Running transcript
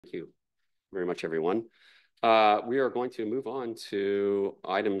Thank you very much, everyone. We are going to move on to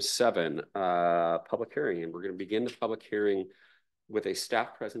item 7, public hearing, and we're going to begin the public hearing with a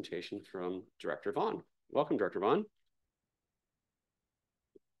staff presentation from Director Vaughn. Welcome, Director Vaughn.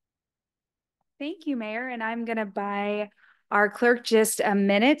 Thank you, Mayor, and I'm going to buy our clerk just a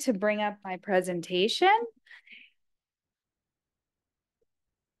minute to bring up my presentation.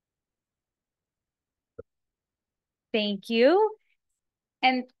 Thank you.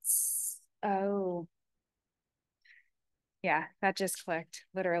 And oh, yeah, that just clicked,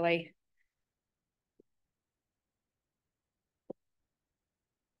 literally.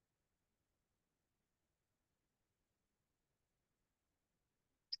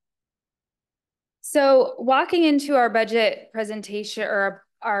 So walking into our budget presentation or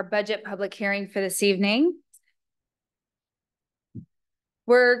our budget public hearing for this evening,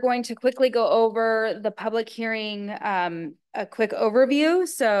 we're going to quickly go over the public hearing, a quick overview.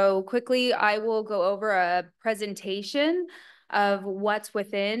 So quickly, I will go over a presentation of what's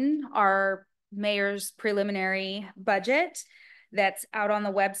within our mayor's preliminary budget that's out on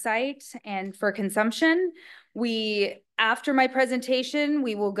the website and for consumption. After my presentation,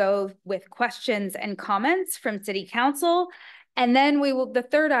 we will go with questions and comments from City Council. And then the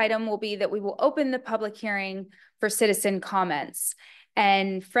third item will be that we will open the public hearing for citizen comments.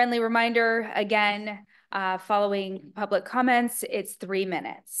 And friendly reminder, again, following public comments, it's 3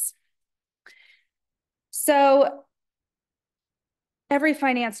 minutes. So every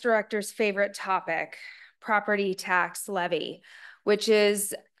finance director's favorite topic, property tax levy, which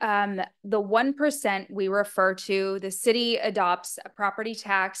is the 1% we refer to. The city adopts a property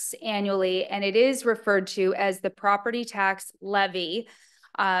tax annually, and it is referred to as the property tax levy.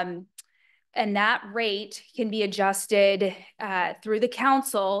 And that rate can be adjusted through the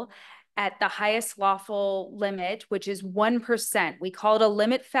council at the highest lawful limit, which is 1%. We call it a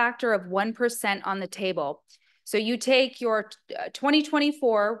limit factor of 1% on the table. So you take your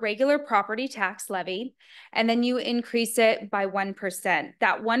 2024 regular property tax levy, and then you increase it by 1%.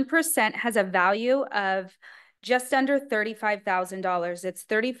 That 1% has a value of just under $35,000. It's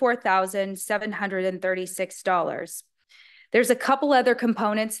 $34,736. There's a couple other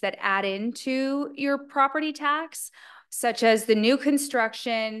components that add into your property tax, such as the new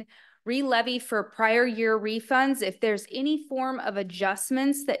construction, re-levy for prior year refunds. If there's any form of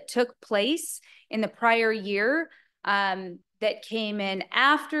adjustments that took place in the prior year that came in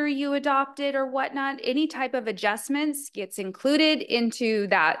after you adopted or whatnot, any type of adjustments gets included into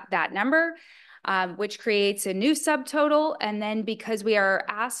that number. Which creates a new subtotal. And then because we are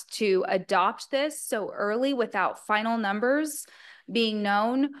asked to adopt this so early without final numbers being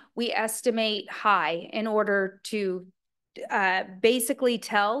known, we estimate high in order to basically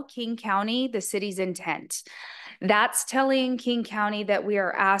tell King County the city's intent. That's telling King County that we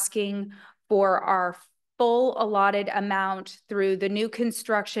are asking for our full allotted amount through the new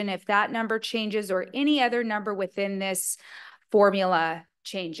construction if that number changes or any other number within this formula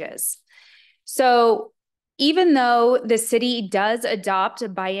changes. So even though the city does adopt a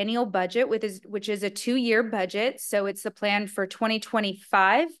biennial budget, which is a 2-year budget, so it's the plan for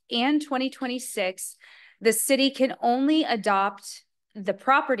 2025 and 2026, the city can only adopt the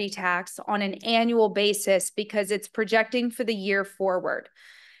property tax on an annual basis because it's projecting for the year forward.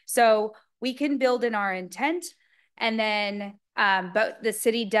 So we can build in our intent, and then but the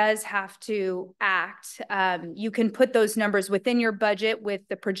city does have to act. You can put those numbers within your budget with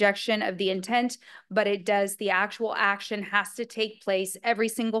the projection of the intent, but the actual action has to take place every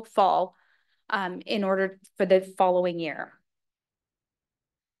single fall in order for the following year.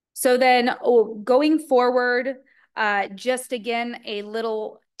 So then going forward, just again, a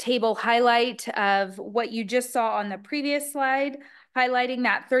little table highlight of what you just saw on the previous slide, highlighting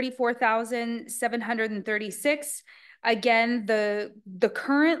that 34,736. Again, the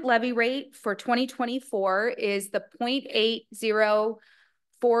current levy rate for 2024 is the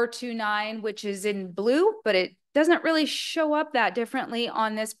 0.80429, which is in blue, but it doesn't really show up that differently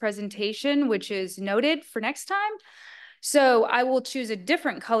on this presentation, which is noted for next time. So I will choose a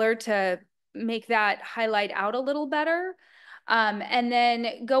different color to make that highlight out a little better. And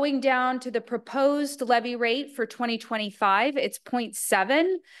then going down to the proposed levy rate for 2025, it's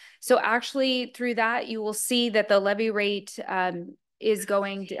 0.7. So actually through that, you will see that the levy rate is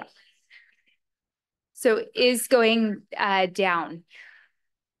going down. So is going down.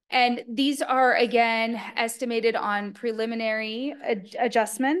 And these are, again, estimated on preliminary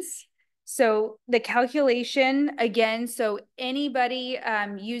adjustments. So the calculation, again, so anybody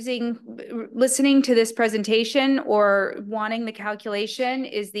listening to this presentation or wanting the calculation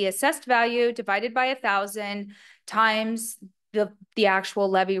is the assessed value divided by 1,000 times the actual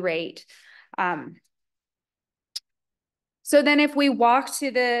levy rate. So then if we go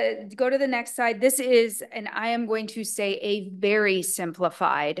to the next slide, this is, and I am going to say, a very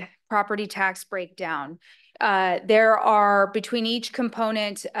simplified property tax breakdown. There are, between each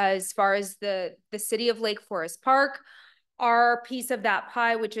component, as far as the city of Lake Forest Park, our piece of that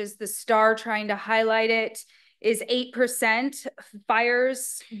pie, which is the star trying to highlight it, is 8%.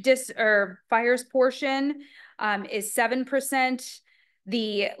 Fires portion is 7%.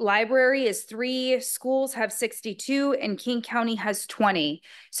 The library is 3, schools have 62, and King County has 20.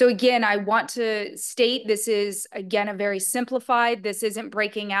 So again, I want to state this is, again, a very simplified, this isn't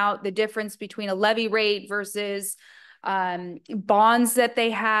breaking out the difference between a levy rate versus bonds that they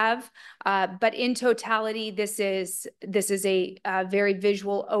have. But in totality, this is a very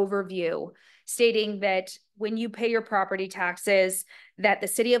visual overview stating that when you pay your property taxes, that the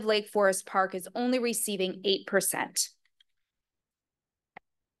city of Lake Forest Park is only receiving 8%.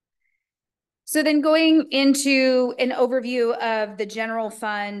 So then going into an overview of the general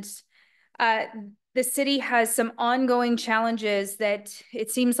fund, the city has some ongoing challenges that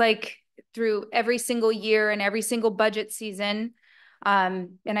it seems like through every single year and every single budget season,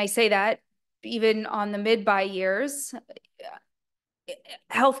 and I say that even on the mid-buy years,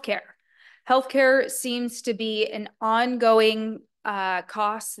 healthcare. Healthcare seems to be an ongoing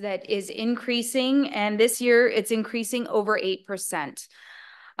cost that is increasing, and this year it's increasing over 8%.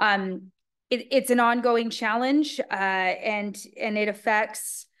 It's an ongoing challenge, and it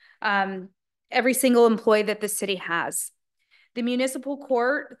affects every single employee that the city has. The municipal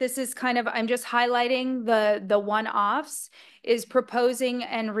court, this is kind of, I'm just highlighting the one-offs, is proposing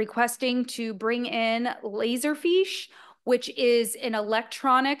and requesting to bring in Laserfiche, which is an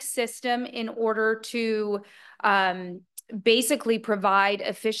electronic system in order to basically provide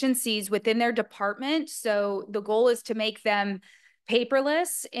efficiencies within their department. So the goal is to make them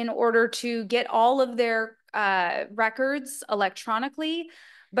paperless in order to get all of their records electronically,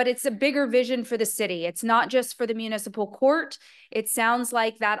 but it's a bigger vision for the city. It's not just for the municipal court. It sounds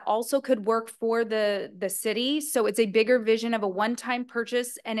like that also could work for the city. So it's a bigger vision of a one-time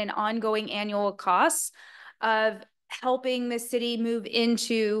purchase and an ongoing annual cost of helping the city move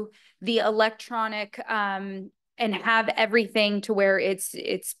into the electronic and have everything to where it's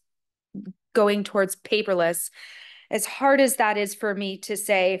going towards paperless. As hard as that is for me to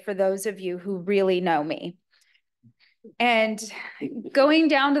say, for those of you who really know me. And going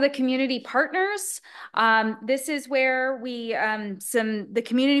down to the community partners, this is where we, the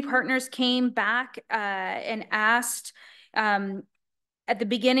community partners came back and asked at the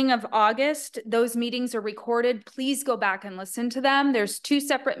beginning of August. Those meetings are recorded. Please go back and listen to them. There's 2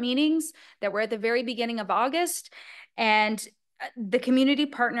 separate meetings that were at the very beginning of August, and the community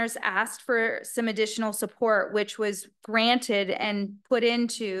partners asked for some additional support, which was granted and put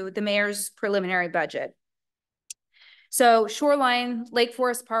into the mayor's preliminary budget. So Shoreline, Lake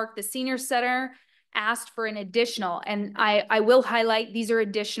Forest Park, the senior center asked for an additional, and I will highlight, these are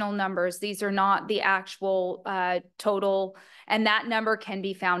additional numbers. These are not the actual total, and that number can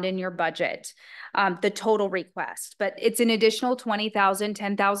be found in your budget, the total request, but it's an additional $20,000,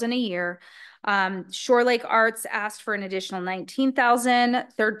 $10,000 a year. Shore Lake Arts asked for an additional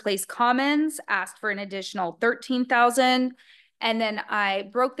 $19,000. Third Place Commons asked for an additional $13,000. And then I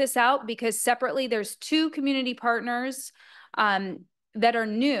broke this out because separately there's 2 community partners that are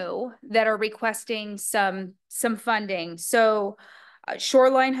new that are requesting some funding. So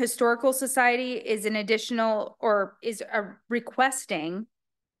Shoreline Historical Society is an additional, or is requesting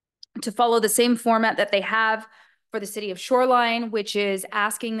to follow the same format that they have for the city of Shoreline, which is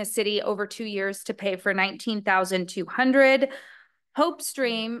asking the city over 2 years to pay for $19,200. Hope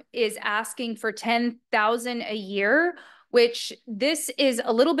Stream is asking for $10,000 a year, which this is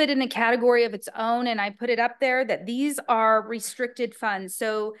a little bit in a category of its own. And I put it up there that these are restricted funds.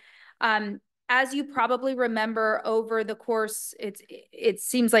 So as you probably remember, over the course, it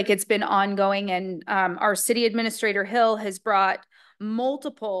seems like it's been ongoing, and our city administrator Hill has brought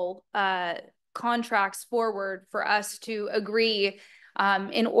multiple contracts forward for us to agree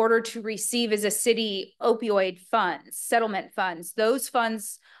in order to receive as a city opioid funds, settlement funds. Those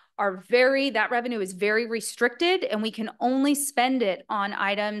funds are that revenue is very restricted, and we can only spend it on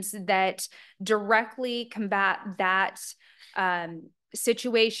items that directly combat that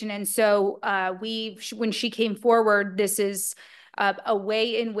situation. And so when she came forward, this is a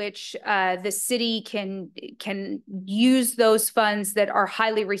way in which the city can use those funds that are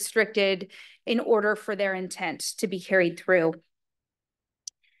highly restricted in order for their intent to be carried through.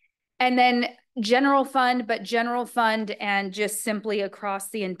 And then general fund and just simply across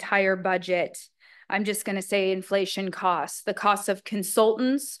the entire budget. I'm just going to say inflation costs. The costs of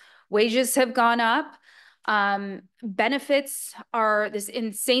consultants, wages have gone up. Benefits are this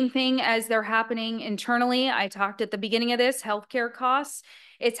same thing as they're happening internally. I talked at the beginning of this, healthcare costs.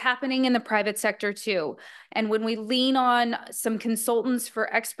 It's happening in the private sector too. And when we lean on some consultants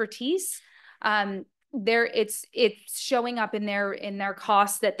for expertise, it's showing up in their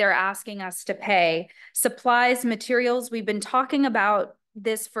costs that they're asking us to pay. Supplies, materials, we've been talking about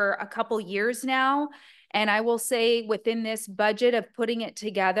this for a couple years now. And I will say within this budget of putting it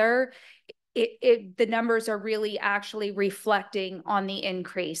together, the numbers are really actually reflecting on the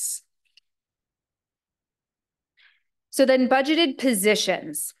increase. So then budgeted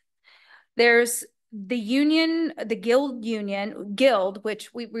positions. There's the union, the guild,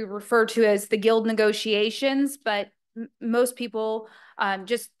 which we refer to as the guild negotiations, but most people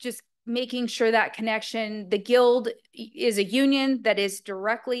just making sure that connection. The guild is a union that is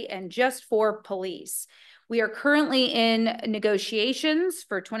directly and just for police. We are currently in negotiations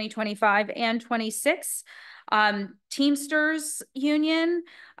for 2025 and 26. Teamsters Union,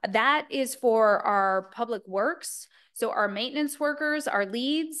 that is for our public works. So our maintenance workers, our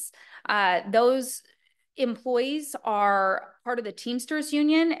leads, those employees are part of the Teamsters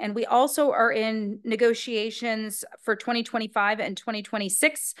Union, and we also are in negotiations for 2025 and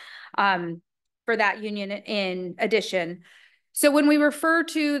 2026 for that union in addition. So when we refer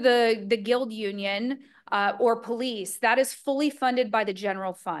to the guild union or police, that is fully funded by the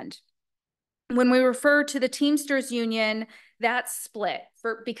general fund. When we refer to the Teamsters Union, that's split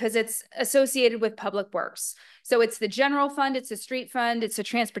because it's associated with public works. So it's the general fund, it's the street fund, it's the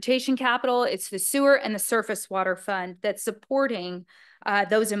transportation capital, it's the sewer and the surface water fund that's supporting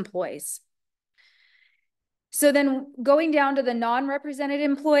those employees. So then going down to the non-represented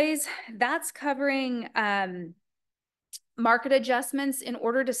employees, that's covering market adjustments in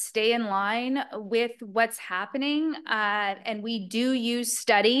order to stay in line with what's happening. And we do use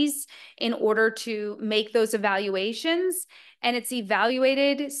studies in order to make those evaluations. And it's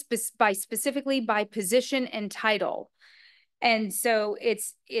evaluated specifically by position and title. And so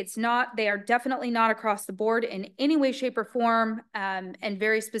they are definitely not across the board in any way, shape, or form, and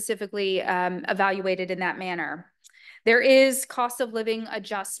very specifically evaluated in that manner. There is cost of living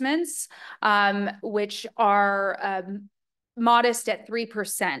adjustments, which are modest at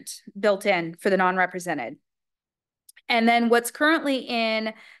 3% built in for the non-represented. And then what's currently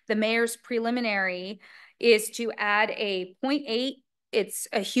in the mayor's preliminary is to add a 0.8. It's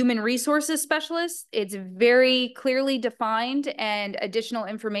a human resources specialist. It's very clearly defined, and additional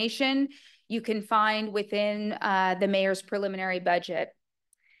information you can find within the mayor's preliminary budget.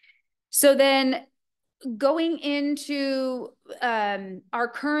 So then going into our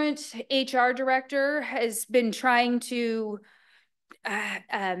current HR director has been trying to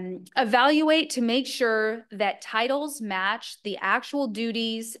evaluate to make sure that titles match the actual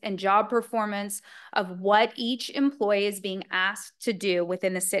duties and job performance of what each employee is being asked to do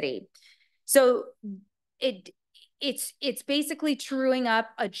within the city. So it's basically truing up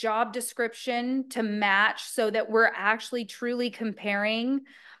a job description to match so that we're actually truly comparing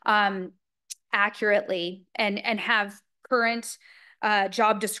accurately and have current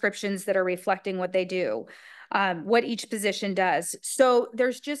job descriptions that are reflecting what they do, what each position does. So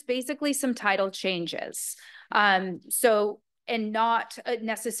there's just basically some title changes. And not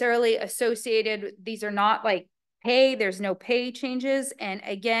necessarily associated, these are not like pay, there's no pay changes. And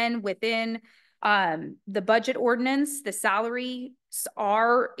again, within the budget ordinance, the salaries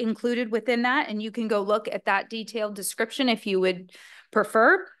are included within that, and you can go look at that detailed description if you would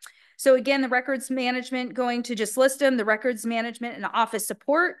prefer. So again, the records management, going to just list them, the records management and office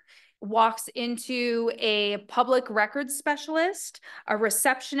support walks into a public records specialist. A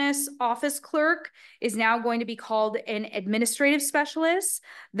receptionist office clerk is now going to be called an administrative specialist.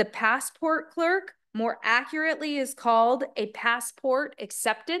 The passport clerk, more accurately, is called a passport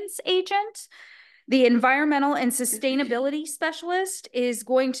acceptance agent. The environmental and sustainability specialist is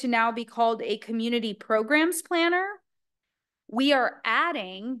going to now be called a community programs planner. We are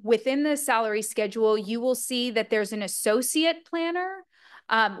adding within the salary schedule, you will see that there's an associate planner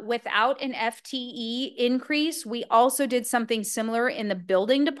without an FTE increase. We also did something similar in the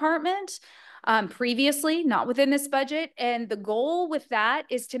building department previously, not within this budget. And the goal with that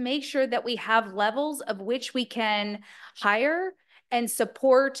is to make sure that we have levels of which we can hire and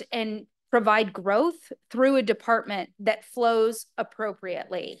support and provide growth through a department that flows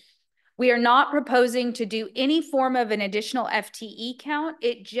appropriately. We are not proposing to do any form of an additional FTE count.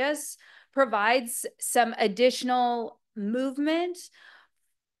 It just provides some additional movement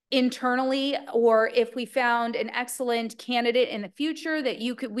internally, or if we found an excellent candidate in the future that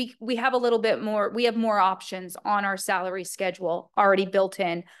you could, we have a little bit more, we have more options on our salary schedule already built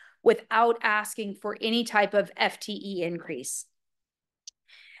in without asking for any type of FTE increase.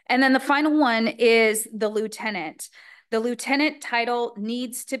 And then the final one is the lieutenant. The lieutenant title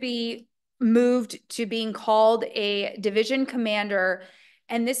needs to be moved to being called a division commander.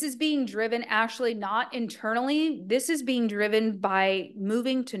 And this is being driven actually not internally. This is being driven by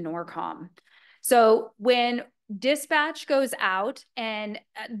moving to NORCOM. So when dispatch goes out and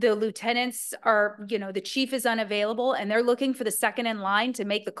the lieutenants are, the chief is unavailable and they're looking for the second in line to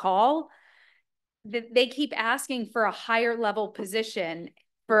make the call, they keep asking for a higher level position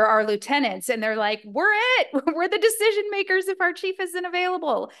for our lieutenants. And they're like, we're the decision makers if our chief isn't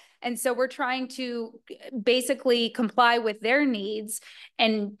available. And so we're trying to basically comply with their needs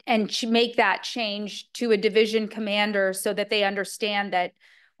and make that change to a division commander so that they understand that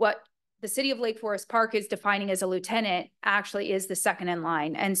what the city of Lake Forest Park is defining as a lieutenant actually is the second in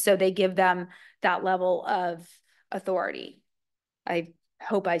line. And so they give them that level of authority. I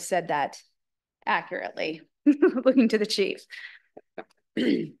hope I said that accurately, looking to the chief.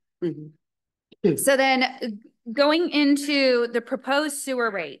 So then going into the proposed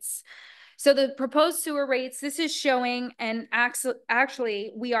sewer rates. So the proposed sewer rates, this is showing, and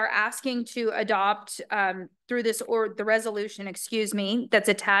actually we are asking to adopt through this, or the resolution, excuse me, that's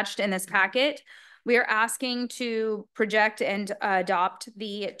attached in this packet. We are asking to project and adopt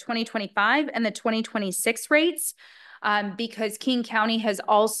the 2025 and the 2026 rates. Because King County has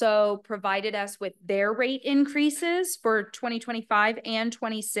also provided us with their rate increases for 2025 and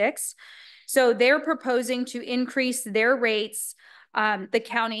 26. So they're proposing to increase their rates,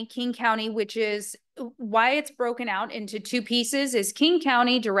 King County, which is why it's broken out into two pieces, is King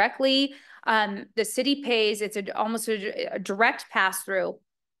County directly, the city pays, it's almost a direct pass-through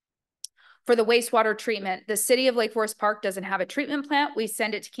for the wastewater treatment. The city of Lake Forest Park doesn't have a treatment plant. We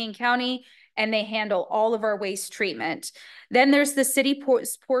send it to King County and they handle all of our waste treatment. Then there's the city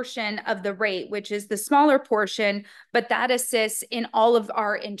portion of the rate, which is the smaller portion, but that assists in all of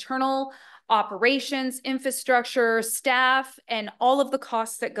our internal operations, infrastructure, staff, and all of the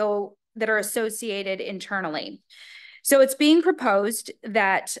costs that are associated internally. So it's being proposed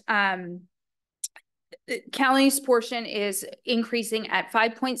that county's portion is increasing at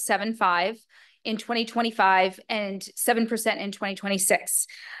 5.75 in 2025 and 7% in 2026.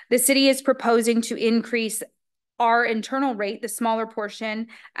 The city is proposing to increase our internal rate, the smaller portion,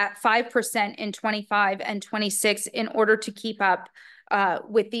 at 5% in 25 and 26 in order to keep up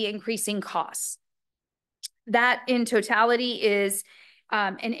with the increasing costs. That in totality is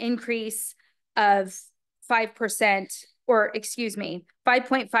an increase of 5%, or excuse me,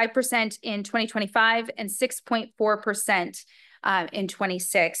 5.5% in 2025 and 6.4% in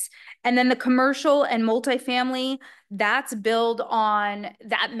 26. And then the commercial and multifamily, that's billed on,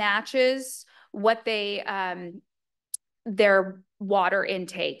 that matches what their water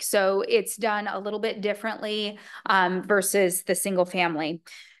intake. So it's done a little bit differently versus the single family.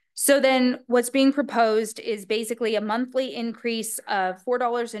 So then what's being proposed is basically a monthly increase of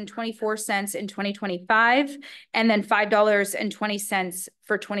 $4.24 in 2025, and then $5.20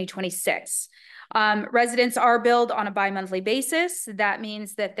 for 2026. Residents are billed on a bi-monthly basis. That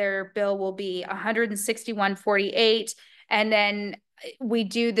means that their bill will be $161.48. And then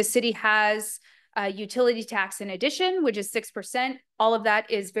the city has a utility tax in addition, which is 6%. All of that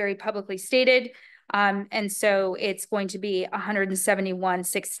is very publicly stated. And so it's going to be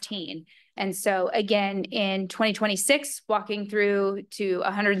 $171.16. And so again, in 2026, walking through to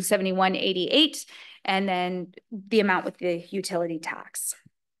 $171.88, and then the amount with the utility tax.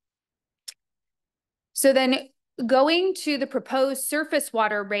 So then going to the proposed surface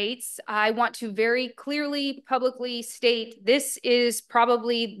water rates, I want to very clearly publicly state this is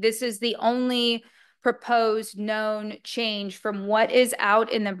the only proposed known change from what is out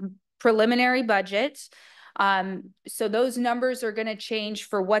in the preliminary budget. So those numbers are going to change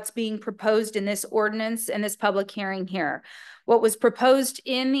for what's being proposed in this ordinance and this public hearing here. What was proposed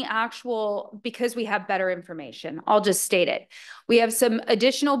in the actual, because we have better information, I'll just state it. We have some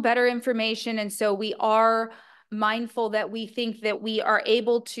additional better information, and so we are mindful that we think that we are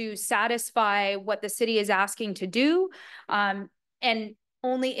able to satisfy what the city is asking to do, and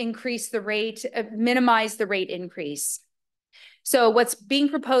only increase the rate, minimize the rate increase. So what's being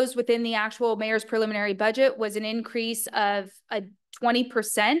proposed within the actual mayor's preliminary budget was an increase of a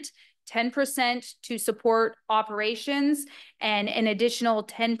 20%, 10% to support operations, and an additional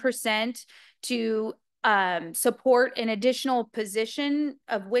 10% to support an additional position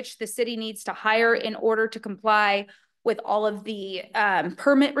of which the city needs to hire in order to comply with all of the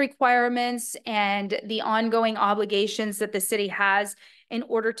permit requirements and the ongoing obligations that the city has in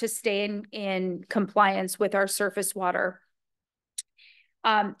order to stay in compliance with our surface water.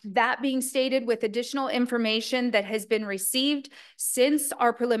 That being stated, with additional information that has been received since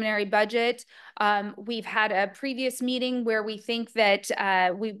our preliminary budget, we've had a previous meeting where we think that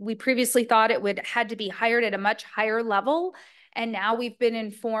we previously thought it had to be hired at a much higher level. And now we've been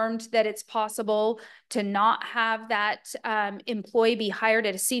informed that it's possible to not have that employee be hired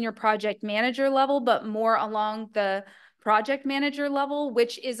at a senior project manager level, but more along the project manager level,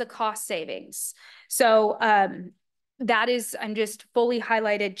 which is a cost savings. So that is, I'm just fully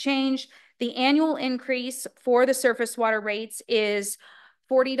highlighted change. The annual increase for the surface water rates is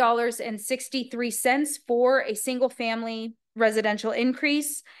 $40.63 for a single family residential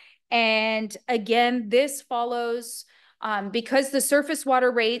increase. And again, this follows because the surface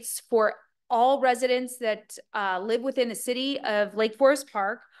water rates for all residents that live within the city of Lake Forest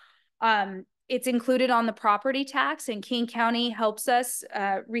Park, it's included on the property tax, and King County helps us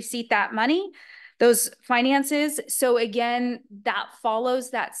receipt that money, those finances. So again, that follows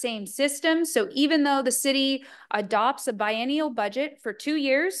that same system. So even though the city adopts a biennial budget for 2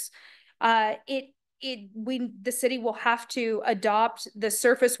 years, the city will have to adopt the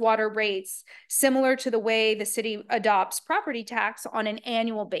surface water rates similar to the way the city adopts property tax on an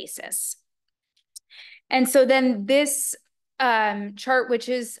annual basis. And so then this chart, which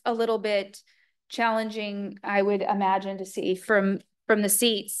is a little bit challenging, I would imagine, to see from the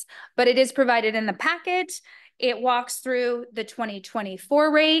seats, but it is provided in the packet. It walks through the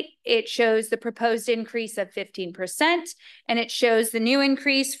 2024 rate. It shows the proposed increase of 15%, and it shows the new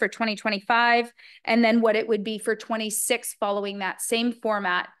increase for 2025, and then what it would be for 26 following that same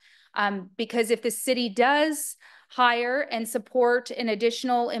format. Because if the city does hire and support an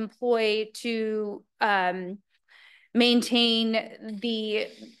additional employee to maintain the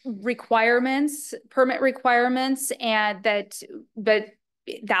requirements, permit requirements, and that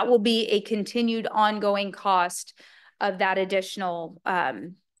will be a continued ongoing cost of that additional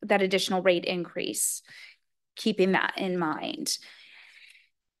rate increase, keeping that in mind.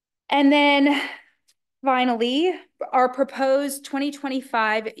 And then finally, our proposed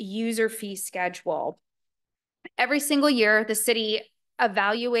 2025 user fee schedule. Every single year, the city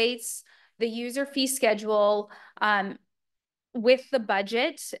evaluates the user fee schedule with the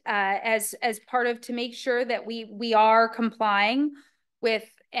budget as part of, to make sure that we are complying with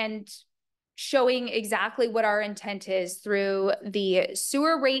and showing exactly what our intent is through the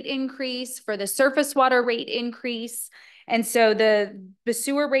sewer rate increase, for the surface water rate increase. And so the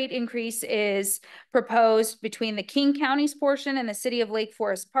sewer rate increase is proposed between the King County's portion and the City of Lake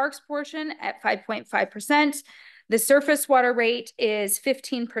Forest Park's portion at 5.5%. The surface water rate is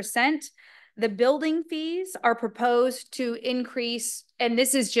 15%. The building fees are proposed to increase, and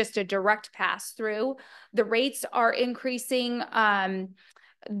this is just a direct pass through. The rates are increasing from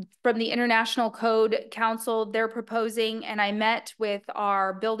the International Code Council. They're proposing, and I met with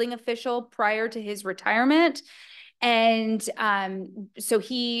our building official prior to his retirement. And so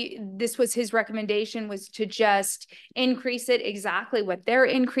this was his recommendation, was to just increase it exactly what they're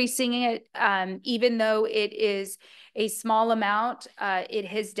increasing it. Even though it is a small amount, it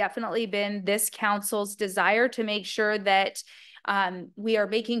has definitely been this council's desire to make sure that we are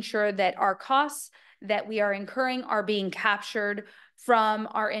making sure that our costs that we are incurring are being captured from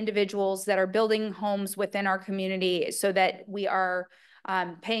our individuals that are building homes within our community, so that we are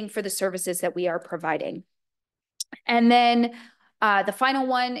paying for the services that we are providing. And then the final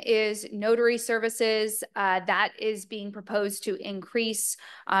one is notary services. That is being proposed to increase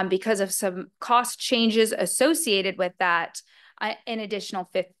because of some cost changes associated with that, an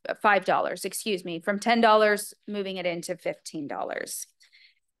additional $5, excuse me, from $10, moving it into $15.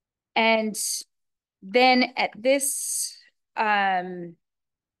 And then at this, that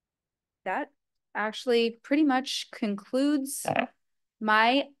actually pretty much concludes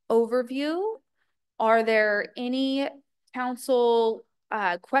my overview. Are there any council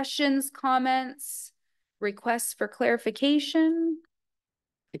questions, comments, requests for clarification?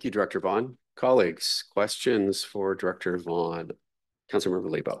 Thank you, Director Vaughn. Colleagues, questions for Director Vaughn?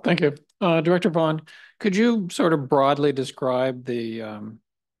 Councilmember Lebo. Thank you. Director Vaughn, could you sort of broadly describe the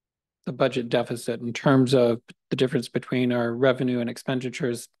budget deficit in terms of the difference between our revenue and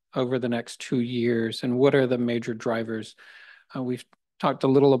expenditures over the next 2 years, and what are the major drivers? We've talked a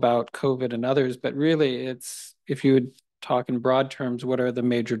little about COVID and others, but really it's, if you would talk in broad terms, what are the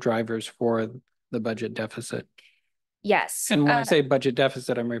major drivers for the budget deficit? Yes. And when I say budget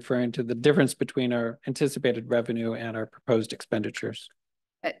deficit, I'm referring to the difference between our anticipated revenue and our proposed expenditures.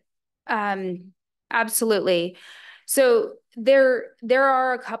 Absolutely. So there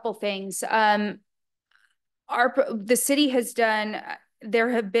are a couple things. The city has done, there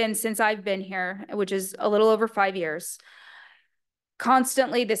have been, since I've been here, which is a little over 5 years,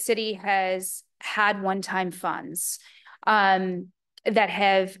 constantly the city has had one-time funds that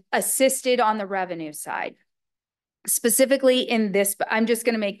have assisted on the revenue side. Specifically in this, but I'm just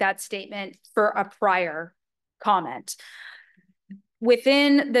going to make that statement for a prior comment.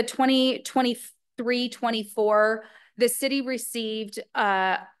 Within the 2023-24, the city received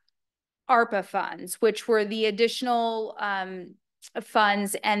ARPA funds, which were the additional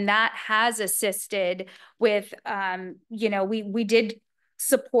funds, and that has assisted with, we did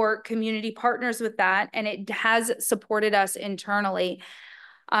support community partners with that, and it has supported us internally.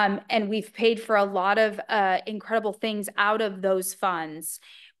 And we've paid for a lot of incredible things out of those funds,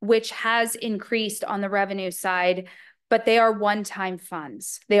 which has increased on the revenue side, but they are one-time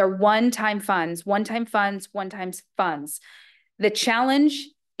funds. They are one-time funds, one-time funds, one-time funds. The challenge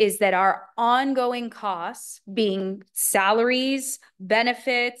is that our ongoing costs, being salaries,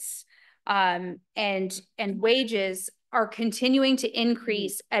 benefits, and wages, are continuing to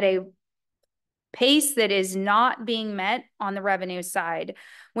increase at a pace that is not being met on the revenue side.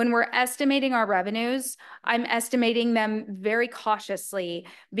 When we're estimating our revenues, I'm estimating them very cautiously,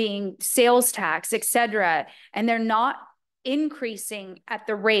 being sales tax, et cetera, and they're not increasing at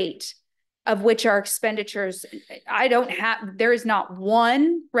the rate of which our expenditures, there is not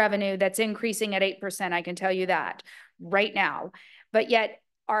one revenue that's increasing at 8%, I can tell you that right now. But yet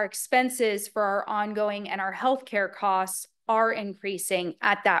our expenses for our ongoing and our healthcare costs are increasing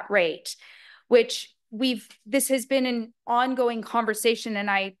at that rate, which this has been an ongoing conversation, and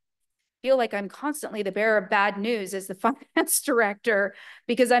I feel like I'm constantly the bearer of bad news as the finance director,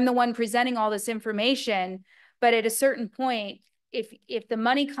 because I'm the one presenting all this information. But at a certain point, if the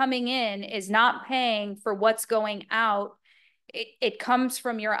money coming in is not paying for what's going out, it comes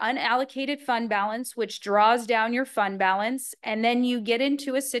from your unallocated fund balance, which draws down your fund balance. And then you get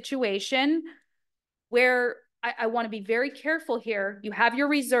into a situation where I want to be very careful here. You have your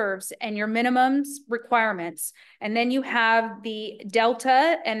reserves and your minimums requirements, and then you have the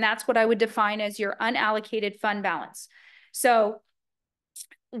delta, and that's what I would define as your unallocated fund balance. So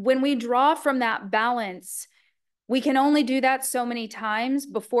when we draw from that balance, we can only do that so many times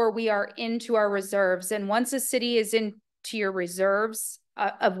before we are into our reserves. And once a city is into your reserves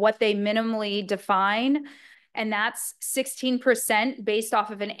of what they minimally define, and that's 16% based off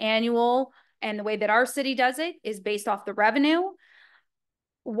of an annual, and the way that our city does it is based off the revenue.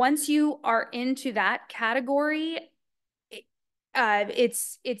 Once you are into that category,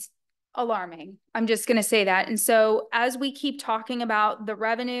 it's alarming. I'm just going to say that. And so as we keep talking about the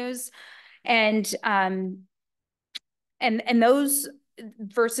revenues and those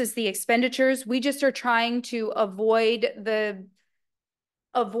versus the expenditures, we just are trying to avoid that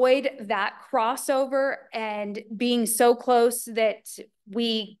crossover and being so close that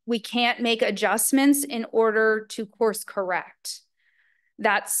we can't make adjustments in order to course correct.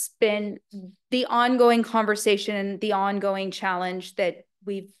 That's been the ongoing conversation and the ongoing challenge that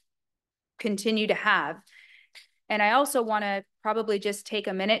we've continued to have. And I also want to probably just take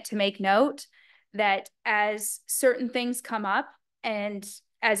a minute to make note that as certain things come up, and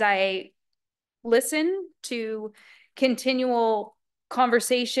as I listen to continual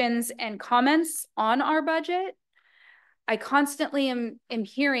conversations and comments on our budget, I constantly am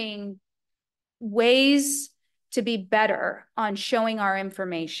hearing ways to be better on showing our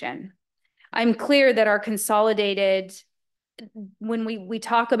information. I'm clear that our consolidated, when we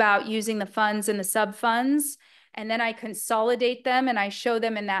talk about using the funds and the sub funds, and then I consolidate them and I show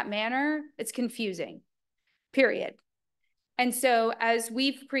them in that manner, it's confusing, period. And so as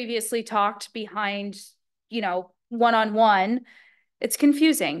we've previously talked behind, one-on-one, it's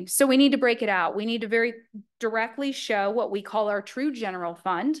confusing. So we need to break it out. We need to very directly show what we call our true general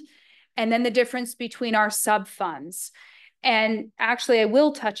fund, and then the difference between our sub funds. And actually, I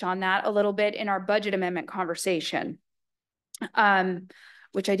will touch on that a little bit in our budget amendment conversation,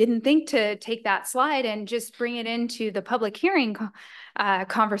 which I didn't think to take that slide and just bring it into the public hearing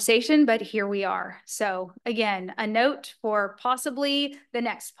conversation, but here we are. So again, a note for possibly the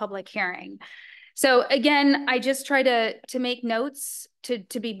next public hearing. So again, I just try to make notes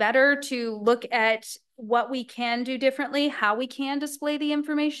to be better, to look at what we can do differently, how we can display the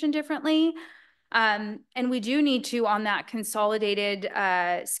information differently. And we do need to, on that consolidated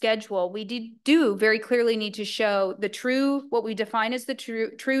schedule, we do very clearly need to show the true, what we define as the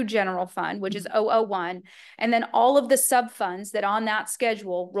true general fund, which is 001, and then all of the sub funds that on that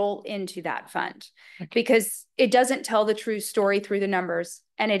schedule roll into that fund, because it doesn't tell the true story through the numbers,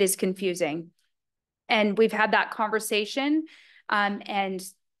 and it is confusing. And we've had that conversation, and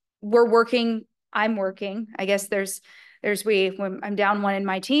I'm working, I guess I'm down one in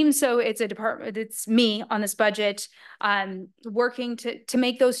my team, so it's me on this budget, working to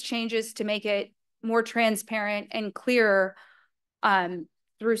make those changes, to make it more transparent and clearer,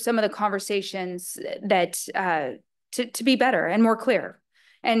 through some of the conversations that, to be better and more clear,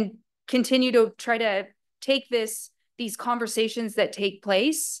 and continue to try to take these conversations that take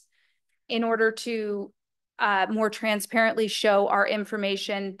place in order to more transparently show our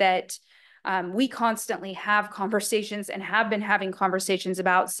information that we constantly have conversations and have been having conversations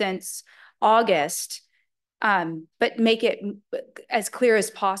about since August, but make it as clear as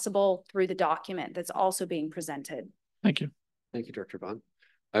possible through the document that's also being presented. Thank you. Thank you, Director Vaughn.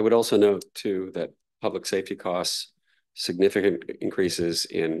 I would also note too that public safety costs, significant increases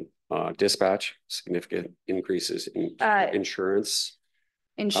in dispatch, significant increases in insurance.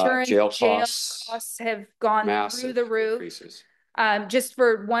 Jail costs have gone through the roof. Increases. Just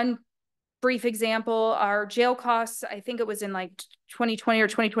for one brief example, our jail costs, I think it was in like 2020 or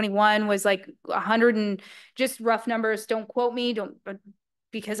 2021, was like 100, and just rough numbers, don't quote me,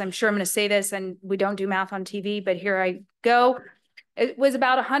 because I'm sure I'm going to say this and we don't do math on TV, but here I go. It was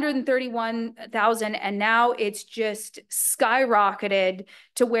about 131,000, and now it's just skyrocketed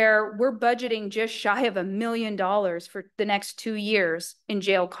to where we're budgeting just shy of $1 million for the next 2 years in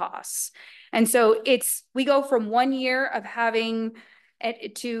jail costs. And so we go from 1 year of having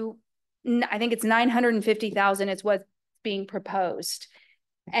it to, I think it's 950,000 is what's being proposed.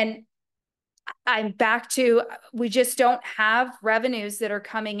 And I'm back to, we just don't have revenues that are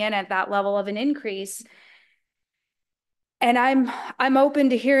coming in at that level of an increase. And I'm open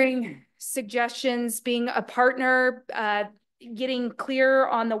to hearing suggestions, being a partner, getting clear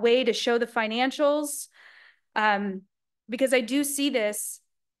on the way to show the financials, because I do see this.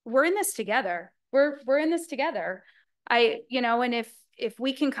 We're in this together. We're in this together. And if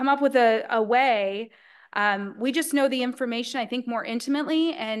we can come up with a way, we just know the information, I think, more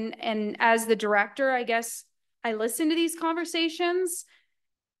intimately. And as the director, I guess I listen to these conversations,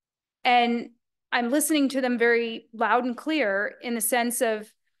 and I'm listening to them very loud and clear in the sense of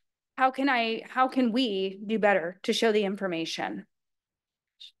how can we do better to show the information?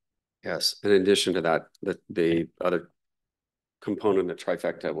 Yes. In addition to that, the other component of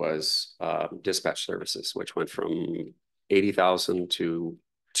trifecta was dispatch services, which went from 80,000 to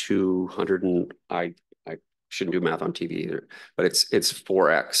 200, and I shouldn't do math on TV either, but it's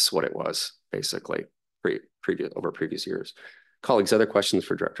 4x what it was basically over previous years. Colleagues, other questions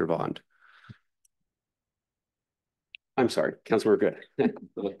for Director Vaughn? I'm sorry, Councilmember Good.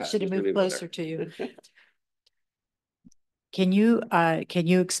 Should have moved closer to you. Can you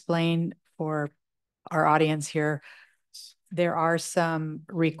explain for our audience here? There are some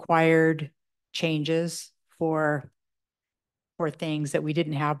required changes for things that we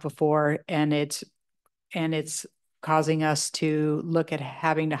didn't have before, and it's causing us to look at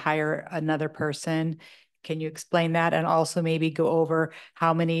having to hire another person. Can you explain that, and also maybe go over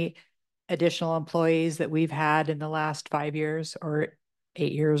how many additional employees that we've had in the last 5 years or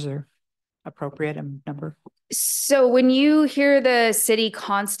 8 years, or appropriate number? So when you hear the city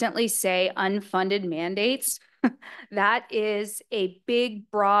constantly say unfunded mandates, that is a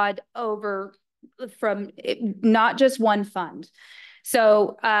big, broad from not just one fund.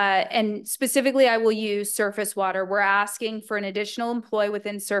 So, and specifically, I will use surface water. We're asking for an additional employee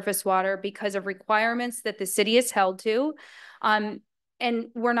within surface water because of requirements that the city is held to. And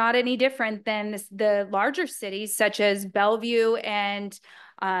we're not any different than the larger cities such as Bellevue and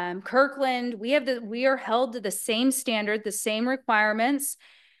Kirkland. We are held to the same standard, the same requirements,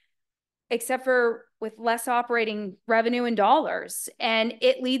 except for with less operating revenue in dollars. And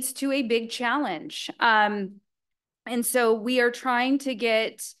it leads to a big challenge. And so we are trying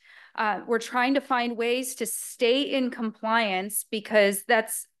to we're trying to find ways to stay in compliance, because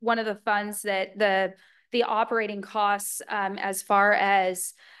that's one of the funds that the operating costs, as far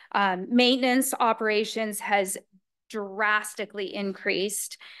as maintenance operations, has drastically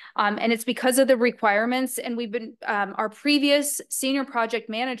increased. And it's because of the requirements. And we've been, our previous senior project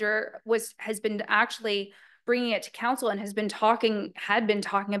manager has been actually bringing it to council and had been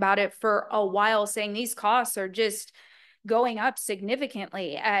talking about it for a while, saying these costs are just going up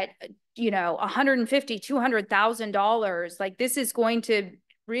significantly at, $150,000, $200,000. Like, this is going to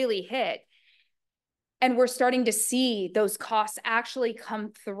really hit. And we're starting to see those costs actually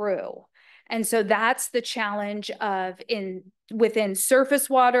come through. And so that's the challenge within surface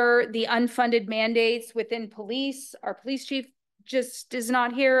water, the unfunded mandates within police. Our police chief just is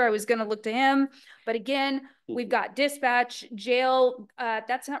not here. I was going to look to him, but again, we've got dispatch, jail.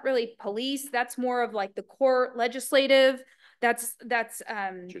 That's not really police. That's more of like the court, legislative. That's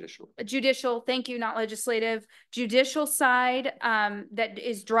judicial. Thank you, not legislative. Judicial side that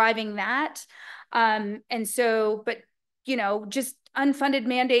is driving that. And so, but you know, just unfunded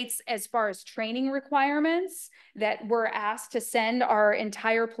mandates as far as training requirements that we're asked to send our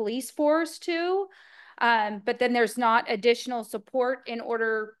entire police force to. But then there's not additional support in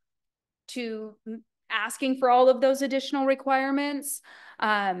order to asking for all of those additional requirements.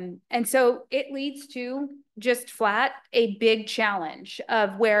 And so it leads to just flat a big challenge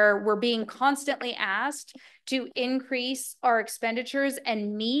of where we're being constantly asked to increase our expenditures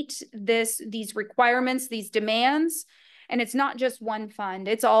and meet these requirements, these demands. And it's not just one fund,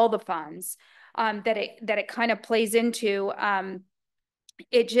 it's all the funds that it kind of plays into.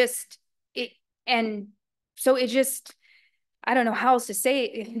 And so it just, I don't know how else to say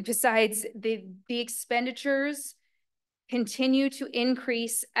it besides the expenditures continue to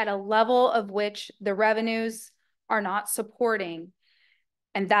increase at a level of which the revenues are not supporting.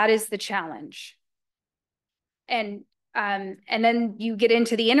 And that is the challenge. And then you get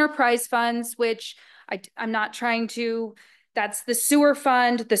into the enterprise funds, which I'm not trying to, that's the sewer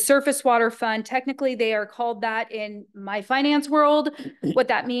fund, the surface water fund. Technically, they are called that in my finance world. What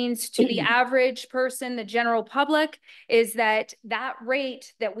that means to the average person, the general public, is that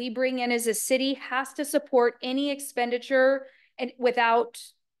rate that we bring in as a city has to support any expenditure and without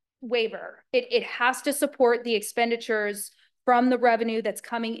waiver. It has to support the expenditures from the revenue that's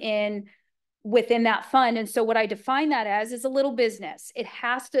coming in within that fund. And so what I define that as is a little business. It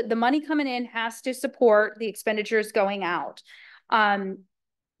has to, the money coming in has to support the expenditures going out. And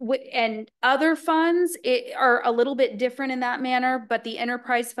other funds are a little bit different in that manner, but the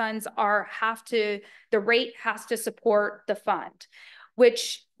enterprise funds the rate has to support the fund,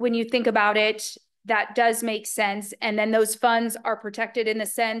 which when you think about it, that does make sense. And then those funds are protected in the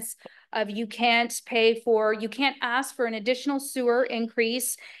sense of you can't ask for an additional sewer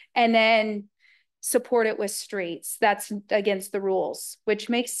increase and then support it with streets. That's against the rules, which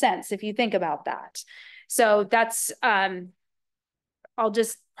makes sense if you think about that. So that's, I'll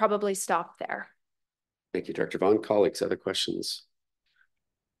just probably stop there. Thank you, Director Vaughn. Colleagues, other questions?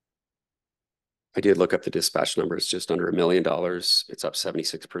 I did look up the dispatch numbers, just under $1 million. It's up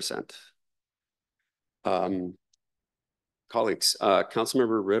 76%. Colleagues,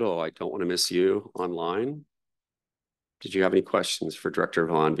 Councilmember Riddle, I don't want to miss you online. Did you have any questions for Director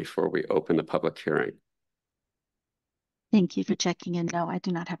Vaughn before we open the public hearing? Thank you for checking in. No, I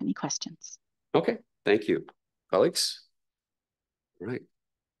do not have any questions. Okay, thank you. Colleagues? All right.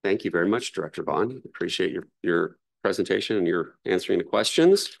 Thank you very much, Director Vaughn. Appreciate your presentation and your answering the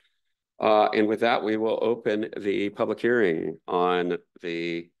questions. And with that, we will open the public hearing on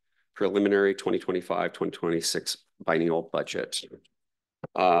the preliminary 2025-2026 biennial budget.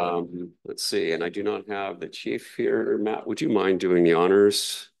 Let's see, and I do not have the chief here. Matt, would you mind doing the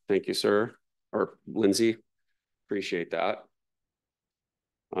honors? Thank you, sir. Or Lindsay, appreciate that.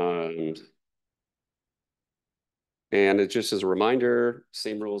 And it just as a reminder,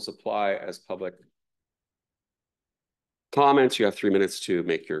 same rules apply as public comments. You have 3 minutes to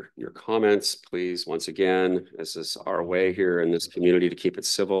make your comments. Please, once again, this is our way here in this community to keep it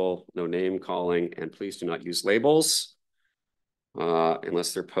civil, no name calling, and please do not use labels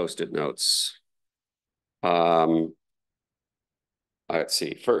unless they're Post-it notes. Let's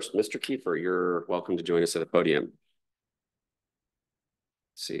see. First, Mr. Kiefer, you're welcome to join us at the podium.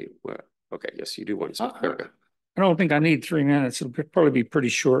 Let's see what? Okay, yes, you do want to speak. I don't think I need 3 minutes. It'll probably be pretty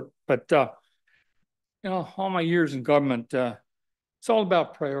short, but you know, all my years in government, it's all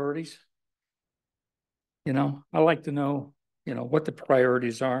about priorities. You know, I like to know, you know, what the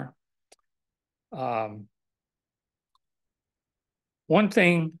priorities are. One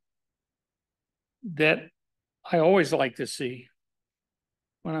thing that I always like to see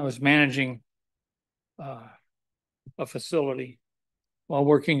when I was managing a facility while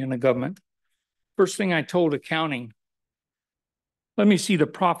working in the government, first thing I told accounting, let me see the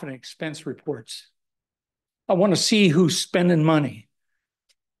profit and expense reports. I want to see who's spending money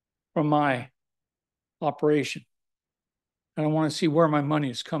from my operation. And I want to see where my money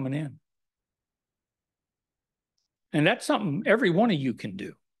is coming in. And that's something every one of you can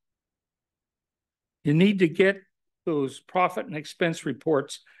do. You need to get those profit and expense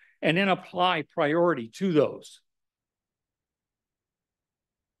reports and then apply priority to those.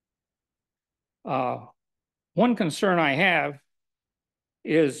 One concern I have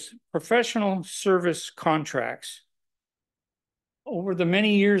is professional service contracts. Over the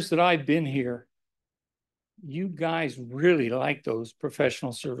many years that I've been here, you guys really like those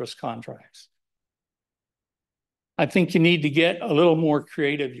professional service contracts. I think you need to get a little more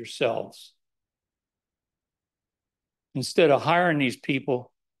creative yourselves. Instead of hiring these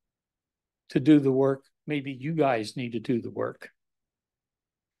people to do the work, maybe you guys need to do the work.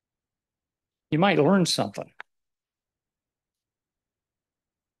 You might learn something.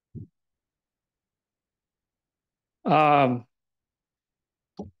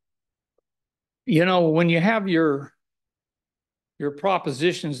 You know, when you have your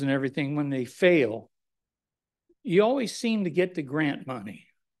propositions and everything, when they fail, you always seem to get the grant money.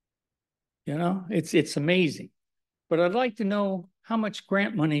 You know, it's amazing. But I'd like to know, how much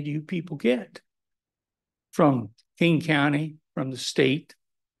grant money do you people get from King County, from the state,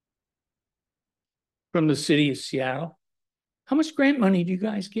 from the city of Seattle? How much grant money do you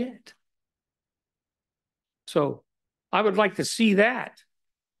guys get? So I would like to see that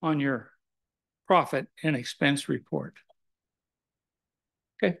on your profit and expense report.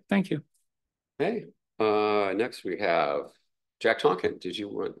 Okay, thank you. Hey, next we have Jack Tonkin. Did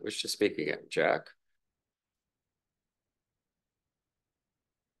you wish to speak again, Jack?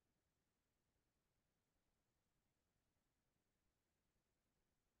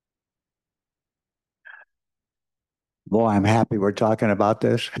 Boy, I'm happy we're talking about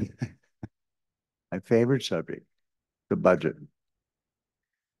this. My favorite subject, the budget.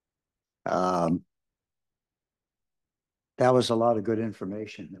 That was a lot of good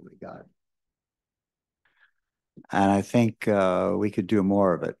information that we got. And I think we could do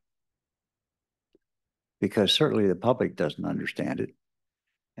more of it, because certainly the public doesn't understand it.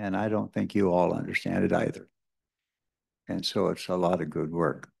 And I don't think you all understand it either. And so it's a lot of good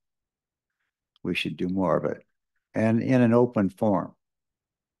work. We should do more of it. And in an open forum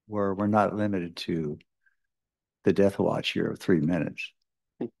where we're not limited to the death watch here of 3 minutes.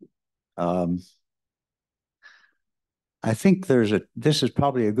 I think this is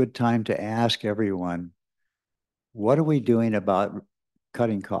probably a good time to ask everyone, what are we doing about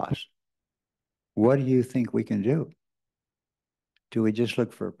cutting costs? What do you think we can do? Do we just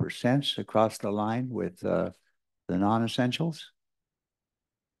look for percents across the line with the non-essentials?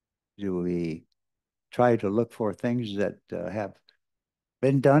 Do we try to look for things that have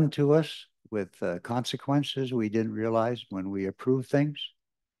been done to us with consequences we didn't realize when we approved things?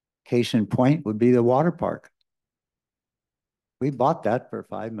 Case in point would be the water park. We bought that for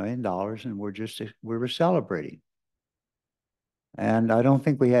 $5 million and we were celebrating. And I don't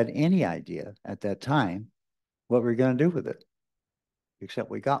think we had any idea at that time what we were going to do with it, except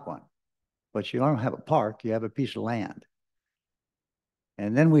we got one. But you don't have a park, you have a piece of land.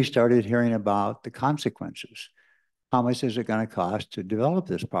 And then we started hearing about the consequences. How much is it going to cost to develop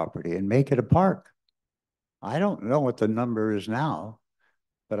this property and make it a park? I don't know what the number is now,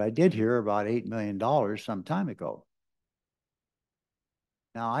 but I did hear about $8 million some time ago.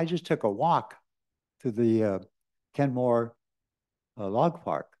 Now, I just took a walk to the Kenmore Log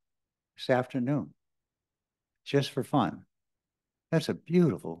Park this afternoon, just for fun. That's a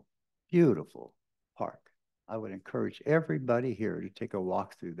beautiful, beautiful park. I would encourage everybody here to take a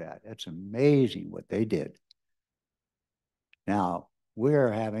walk through that. It's amazing what they did. Now,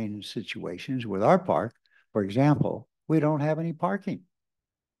 we're having situations with our park. For example, we don't have any parking.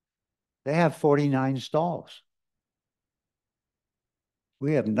 They have 49 stalls.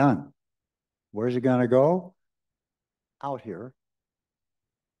 We have none. Where's it going to go? Out here.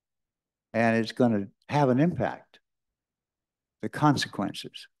 And it's going to have an impact. The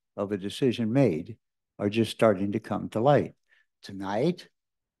consequences of a decision made are just starting to come to light. Tonight,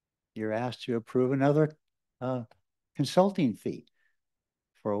 you're asked to approve another consulting fee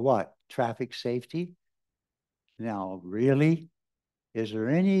for what? Traffic safety? Now, really? Is there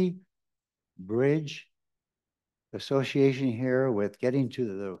any bridge association here with getting to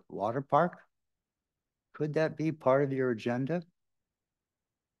the water park? Could that be part of your agenda?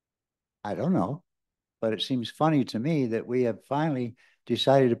 I don't know, but it seems funny to me that we have finally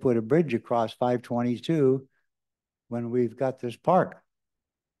decided to put a bridge across 522 when we've got this park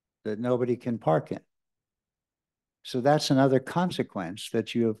that nobody can park in. So that's another consequence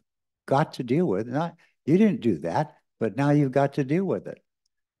that you have got to deal with. You didn't do that, but now you've got to deal with it.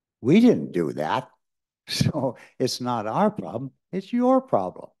 We didn't do that. So it's not our problem, it's your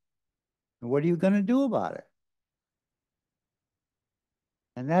problem. And what are you going to do about it?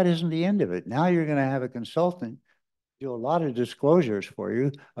 And that isn't the end of it. Now you're going to have a consultant do a lot of disclosures for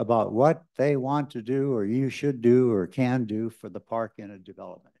you about what they want to do or you should do or can do for the park in a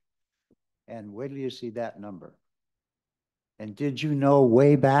development. And wait till you see that number. And did you know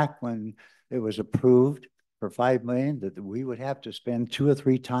way back when it was approved for $5 million that we would have to spend 2 or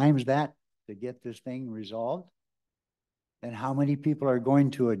 3 times that to get this thing resolved? And how many people are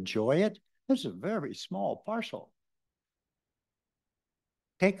going to enjoy it? This is a very small parcel.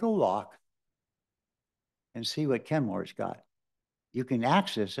 Take a walk and see what Kenmore's got. You can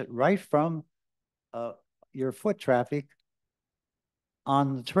access it right from your foot traffic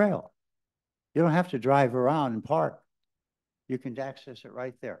on the trail. You don't have to drive around and park. You can access it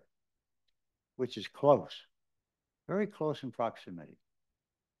right there, which is close, very close in proximity.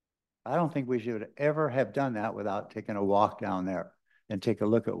 I don't think we should ever have done that without taking a walk down there and take a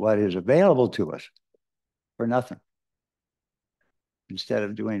look at what is available to us for nothing, instead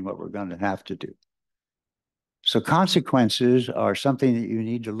of doing what we're going to have to do. So consequences are something that you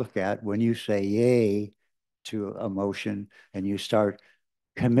need to look at when you say yay to a motion and you start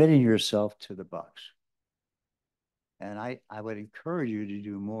committing yourself to the bucks. And I would encourage you to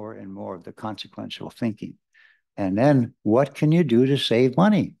do more and more of the consequential thinking. And then what can you do to save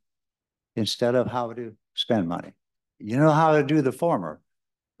money instead of how to spend money? You know how to do the former,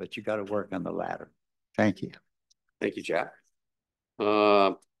 but you got to work on the latter. Thank you. Thank you, Jack.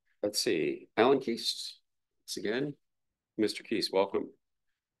 Let's see, Alan Keast, once again. Mr. Keast, welcome.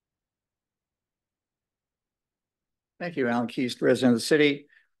 Thank you, Alan Keast, resident of the city.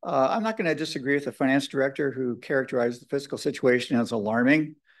 I'm not going to disagree with the finance director who characterized the fiscal situation as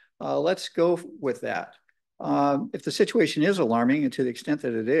alarming. Let's go with that. If the situation is alarming, and to the extent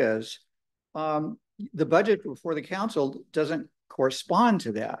that it is, the budget before the council doesn't correspond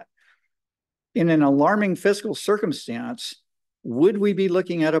to that. In an alarming fiscal circumstance, would we be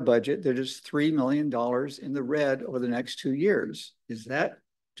looking at a budget that is $3 million in the red over the next 2 years?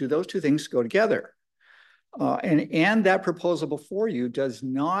 Do those two things go together? And that proposal before you does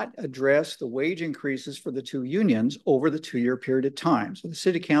not address the wage increases for the two unions over the 2-year period of time. So the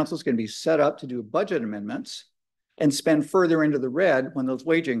city council is going to be set up to do budget amendments and spend further into the red when those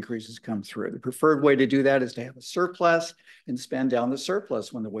wage increases come through. The preferred way to do that is to have a surplus and spend down the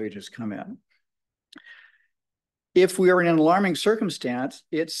surplus when the wages come in. If we are in an alarming circumstance,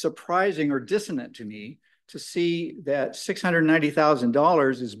 it's surprising or dissonant to me to see that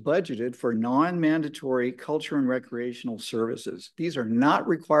 $690,000 is budgeted for non-mandatory culture and recreational services. These are not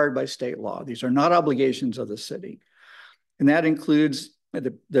required by state law. These are not obligations of the city. And that includes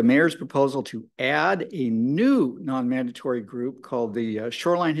the mayor's proposal to add a new non-mandatory group called the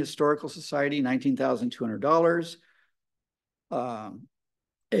Shoreline Historical Society, $19,200.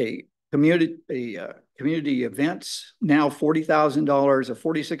 Community events, now $40,000, a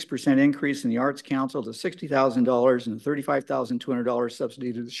 46% increase in the Arts Council to $60,000 and a $35,200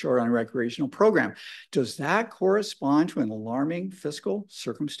 subsidy to the Shoreline Recreational Program. Does that correspond to an alarming fiscal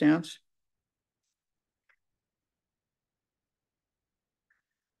circumstance?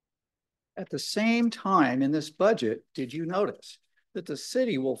 At the same time in this budget, did you notice that the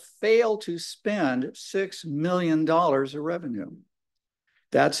city will fail to spend $6 million of revenue?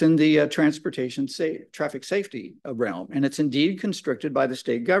 That's in the traffic safety realm, and it's indeed constricted by the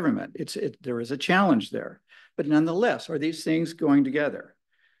state government. There is a challenge there, but nonetheless, are these things going together?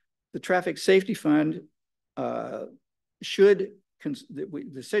 The traffic safety fund the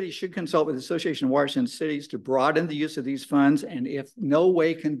city should consult with the Association of Washington Cities to broaden the use of these funds, and if no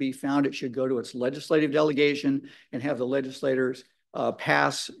way can be found, it should go to its legislative delegation and have the legislators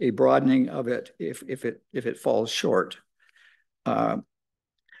pass a broadening of it if it falls short.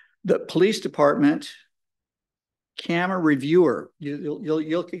 The police department camera reviewer,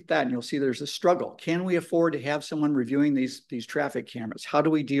 you'll get that and you'll see there's a struggle. Can we afford to have someone reviewing these traffic cameras? How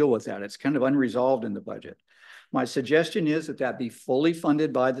do we deal with that? It's kind of unresolved in the budget. My suggestion is that be fully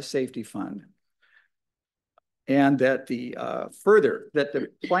funded by the safety fund. And that in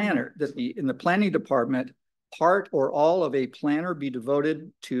the planning department, part or all of a planner be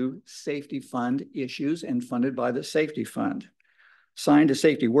devoted to safety fund issues and funded by the safety fund. Assigned a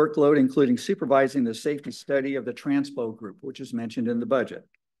safety workload, including supervising the safety study of the Transpo group, which is mentioned in the budget.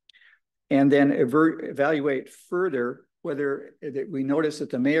 And then evaluate further whether we noticed that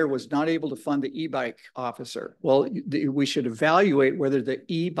the mayor was not able to fund the e-bike officer. Well, we should evaluate whether the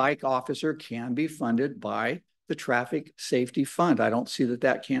e-bike officer can be funded by the traffic safety fund. I don't see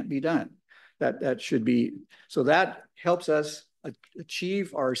that can't be done. That should be, so that helps us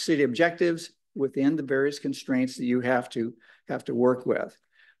achieve our city objectives within the various constraints that you have to work with.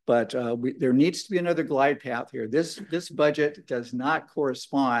 But there needs to be another glide path here. This budget does not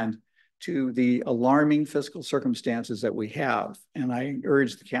correspond to the alarming fiscal circumstances that we have. And I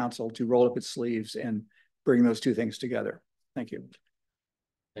urge the council to roll up its sleeves and bring those two things together. Thank you.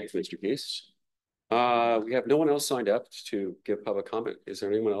 Thanks, Mr. Case. We have no one else signed up to give public comment. Is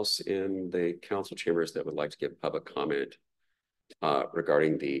there anyone else in the council chambers that would like to give public comment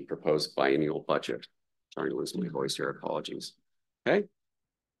regarding the proposed biennial budget. Sorry to lose my voice here. Apologies. Okay.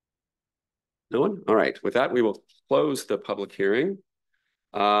 No one? All right. With that, we will close the public hearing.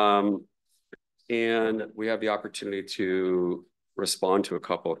 And we have the opportunity to respond to a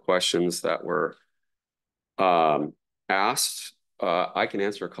couple of questions that were asked. I can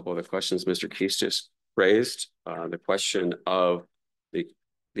answer a couple of the questions Mr. Keese just raised. The question of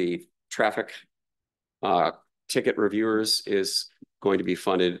the traffic ticket reviewers is going to be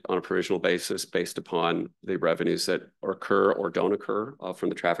funded on a provisional basis based upon the revenues that occur or don't occur from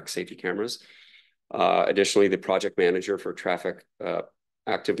the traffic safety cameras. Additionally, the project manager for traffic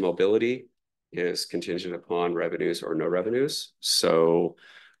active mobility is contingent upon revenues or no revenues. So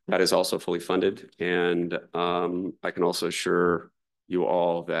that is also fully funded. And I can also assure you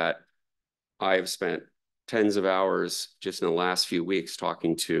all that I have spent tens of hours just in the last few weeks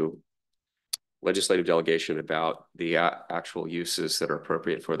talking to legislative delegation about the actual uses that are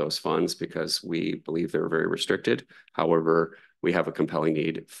appropriate for those funds, because we believe they're very restricted. However, we have a compelling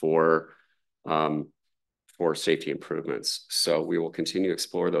need for safety improvements. So we will continue to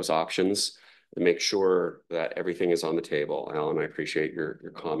explore those options and make sure that everything is on the table. Alan, I appreciate your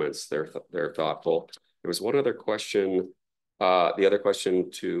comments. They're thoughtful. There was one other question. The other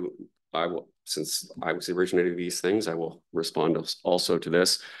question since I was originating these things, I will respond also to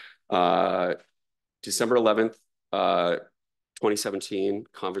this. December 11th, 2017,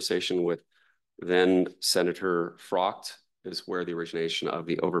 conversation with then Senator Frocht is where the origination of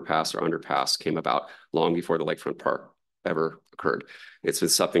the overpass or underpass came about, long before the Lakefront Park ever occurred. It's been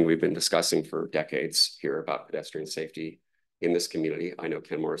something we've been discussing for decades here about pedestrian safety in this community. I know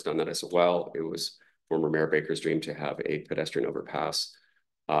Kenmore has done that as well. It was former Mayor Baker's dream to have a pedestrian overpass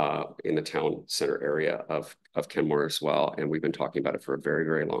in the town center area of Kenmore as well. And we've been talking about it for a very,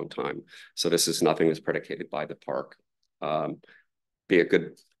 very long time. So this is nothing that's predicated by the park. Be a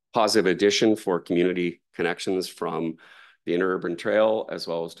good positive addition for community connections from the interurban trail as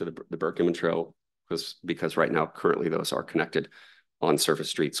well as to the Berkman Trail, because right now, currently, those are connected on surface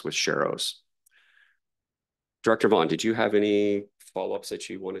streets with Sharrows. Director Vaughn, did you have any follow-ups that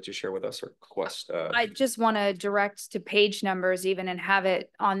you wanted to share with us or I just want to direct to page numbers even and have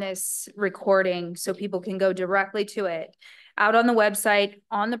it on this recording so people can go directly to it. Out on the website,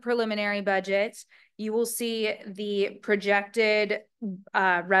 on the preliminary budget, you will see the projected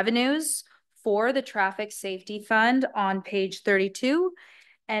revenues for the Traffic Safety Fund on page 32.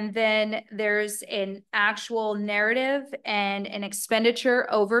 And then there's an actual narrative and an expenditure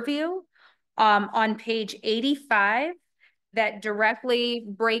overview on page 85 that directly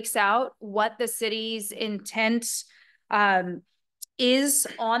breaks out what the city's intent is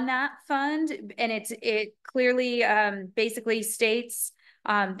on that fund. And it clearly basically states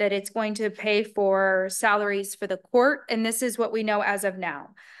that it's going to pay for salaries for the court. And this is what we know as of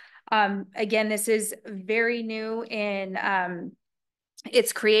now. Again, this is very new in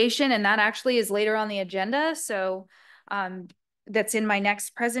its creation, and that actually is later on the agenda. So that's in my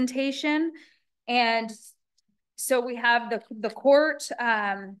next presentation. And so we have the court,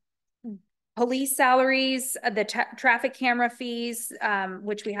 police salaries, the traffic camera fees,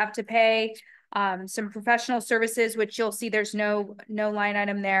 which we have to pay, some professional services, which you'll see there's no line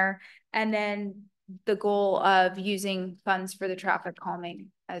item there. And then the goal of using funds for the traffic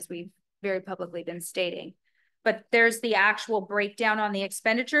calming, as we've very publicly been stating. But there's the actual breakdown on the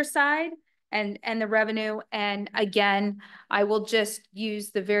expenditure side and the revenue. And again, I will just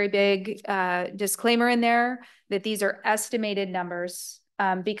use the very big disclaimer in there that these are estimated numbers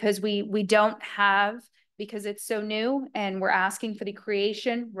because we don't have, because it's so new and we're asking for the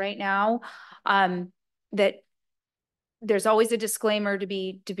creation right now, that there's always a disclaimer to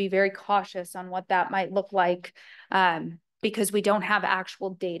be very cautious on what that might look like because we don't have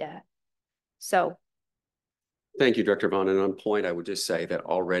actual data. So. Thank you, Director Vaughn. And on point, I would just say that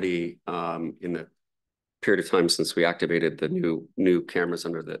already in the period of time since we activated the new cameras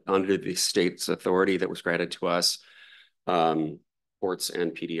under the state's authority that was granted to us, courts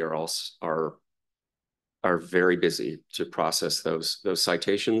and PD are very busy to process those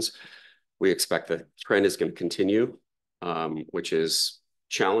citations. We expect the trend is going to continue, which is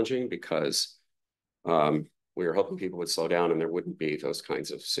challenging because we were hoping people would slow down and there wouldn't be those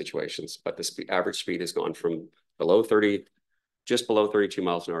kinds of situations. But the average speed has gone from just below 32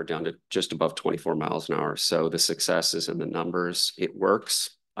 miles an hour down to just above 24 miles an hour. So the success is in the numbers. It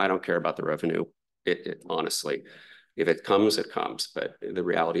works. I don't care about the revenue. It honestly, if it comes, it comes. But the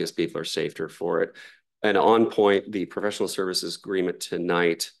reality is people are safer for it. And on point, the professional services agreement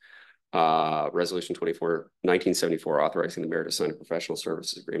tonight Resolution 1974, authorizing the mayor to sign a professional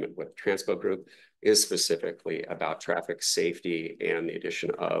services agreement with Transpo Group, is specifically about traffic safety and the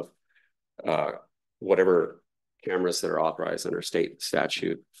addition of whatever cameras that are authorized under state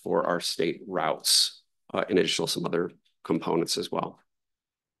statute for our state routes, in addition to some other components as well.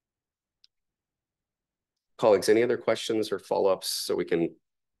 Colleagues, any other questions or follow-ups so we can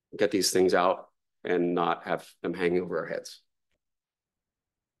get these things out and not have them hanging over our heads?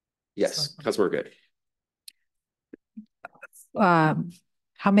 Yes, Councilor Good.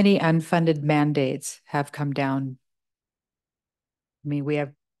 How many unfunded mandates have come down?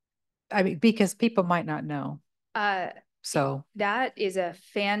 I mean, because people might not know. So that is a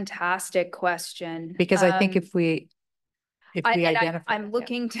fantastic question. Because I think if we identify, I'm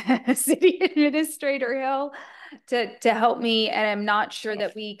looking to City Administrator Hill to help me, and I'm not sure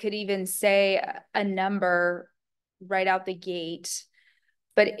that we could even say a number right out the gate,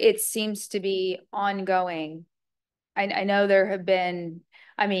 but it seems to be ongoing. I know there have been,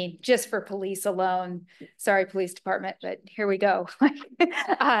 I mean, just for police alone, sorry, police department, but here we go.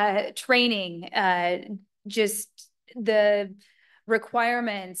 Training, just the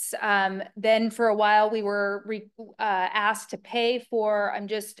requirements. Then for a while we were asked to pay for, I'm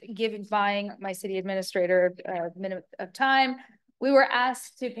just buying my city administrator a minute of time. We were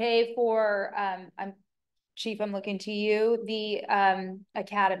asked to pay for, Chief, I'm looking to you, the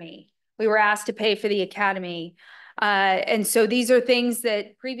academy. We were asked to pay for the academy. And so these are things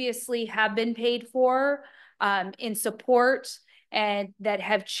that previously have been paid for in support and that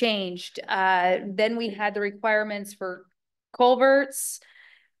have changed. Then we had the requirements for culverts.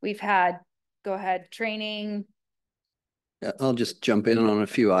 We've had, go ahead, training. Yeah, I'll just jump in on a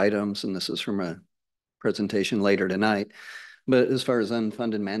few items, and this is from a presentation later tonight. But as far as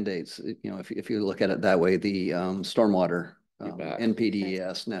unfunded mandates, if you look at it that way, the stormwater,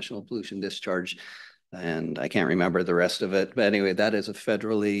 NPDES, National Pollution Discharge, and I can't remember the rest of it. But anyway, that is a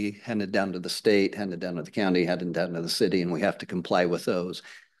federally handed down to the state, handed down to the county, handed down to the city, and we have to comply with those.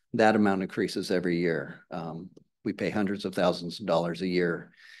 That amount increases every year. We pay hundreds of thousands of dollars a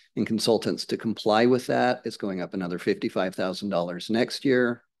year in consultants to comply with that. It's going up another $55,000 next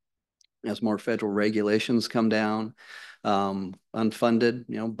year as more federal regulations come down. Unfunded,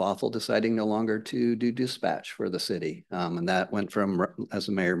 Bothell deciding no longer to do dispatch for the city. And that went from, as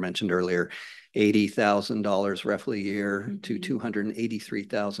the mayor mentioned earlier, $80,000 roughly a year to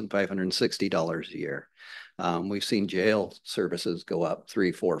 $283,560 a year. We've seen jail services go up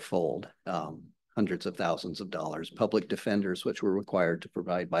 3-4-fold, hundreds of thousands of dollars. Public defenders, which were required to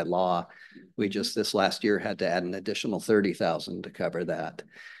provide by law, we just this last year had to add an additional $30,000 to cover that.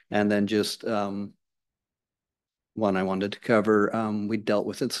 And then just one I wanted to cover, we dealt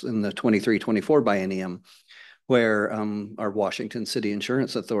with it in the 23-24 biennium, where our Washington City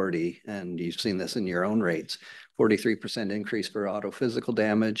Insurance Authority, and you've seen this in your own rates, 43% increase for auto physical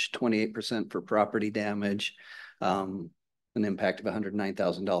damage, 28% for property damage, an impact of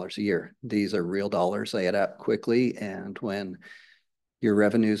 $109,000 a year. These are real dollars. They add up quickly. And when your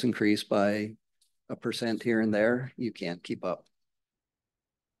revenues increase by 1% here and there, you can't keep up.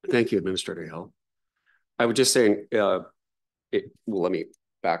 Thank you, Administrator Hill. I would just say, well, let me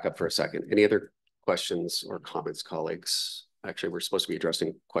back up for a second. Any other questions or comments, colleagues? Actually, we're supposed to be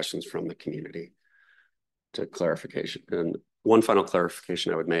addressing questions from the community to clarification. And one final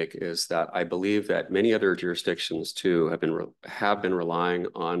clarification I would make is that I believe that many other jurisdictions too have been relying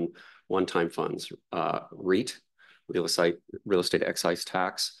on one-time funds, REIT, real estate excise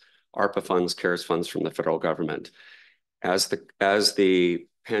tax, ARPA funds, CARES funds from the federal government. As the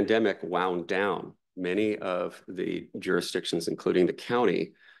pandemic wound down, many of the jurisdictions, including the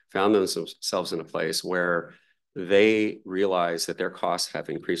county, found themselves in a place where they realize that their costs have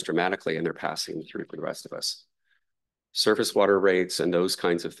increased dramatically and they're passing through for the rest of us. Surface water rates and those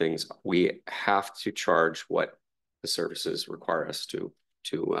kinds of things, we have to charge what the services require us to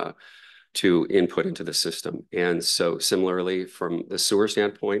input into the system. And so similarly, from the sewer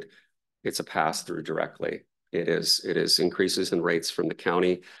standpoint, it's a pass through directly. It is increases in rates from the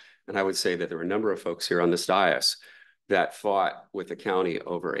county. And I would say that there were a number of folks here on this dais that fought with the county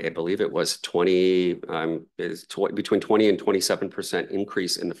over, I believe it was between 20 and 27%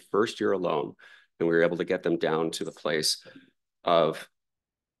 increase in the first year alone. And we were able to get them down to the place of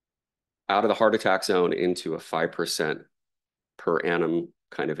out of the heart attack zone into a 5% per annum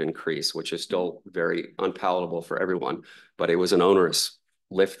kind of increase, which is still very unpalatable for everyone. But it was an onerous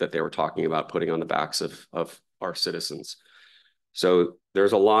lift that they were talking about putting on the backs of our citizens. So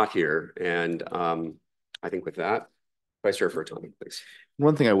there's a lot here. And I think with that, Vice Chair Furtado, please.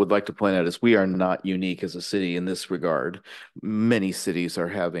 One thing I would like to point out is we are not unique as a city in this regard. Many cities are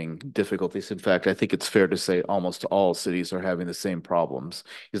having difficulties. In fact, I think it's fair to say almost all cities are having the same problems.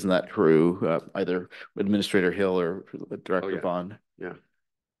 Isn't that true? Either Administrator Hill or Director Vaughn? Yeah.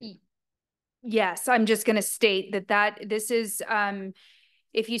 Yes, I'm just going to state that this is,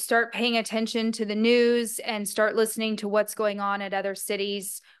 if you start paying attention to the news and start listening to what's going on at other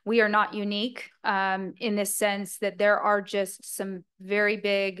cities, we are not unique in this sense that there are just some very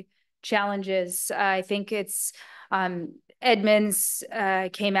big challenges. I think it's Edmonds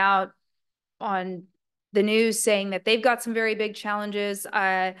came out on the news saying that they've got some very big challenges.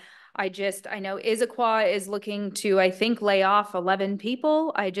 I know Issaquah is looking to, I think, lay off 11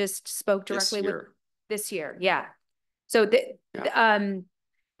 people. I just spoke directly with this year. Yeah. So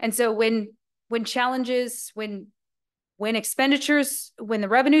and so when challenges, when expenditures, when the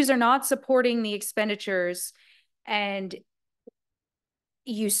revenues are not supporting the expenditures and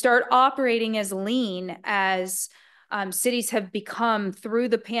you start operating as lean as cities have become through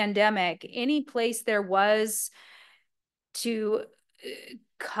the pandemic, any place there was to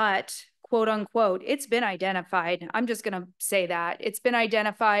cut, quote unquote, it's been identified. I'm just going to say that it's been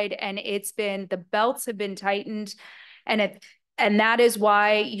identified and the belts have been tightened. And that is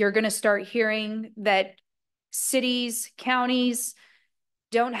why you're going to start hearing that cities, counties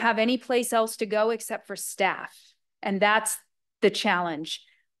don't have any place else to go except for staff. And that's the challenge.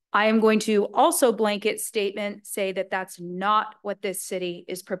 I am going to also blanket statement say that that's not what this city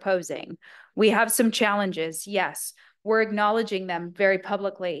is proposing. We have some challenges. Yes, we're acknowledging them very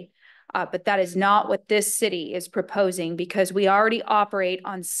publicly, but that is not what this city is proposing because we already operate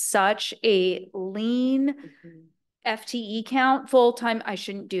on such a lean FTE count, full-time, I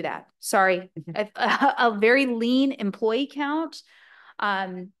shouldn't do that. Sorry. A very lean employee count.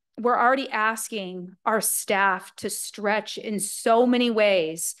 We're already asking our staff to stretch in so many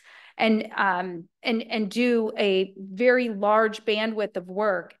ways and do a very large bandwidth of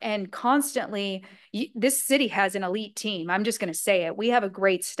work. And constantly, this city has an elite team. I'm just going to say it. We have a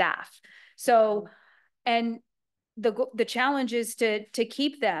great staff. So, and the challenge is to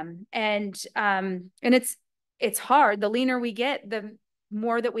keep them. And it's hard. The leaner we get, the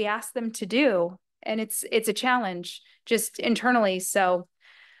more that we ask them to do. And it's a challenge just internally. So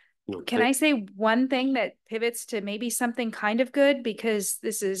can I say one thing that pivots to maybe something kind of good? Because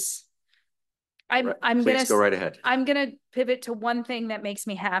this is, Please go right ahead. I'm going to pivot to one thing that makes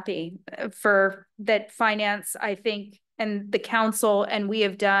me happy for that finance, I think, and the council and we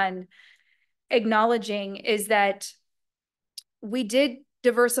have done acknowledging is that we did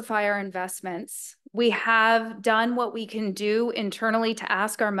diversify our investments. We have done what we can do internally to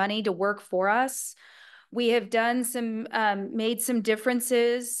ask our money to work for us. We have done made some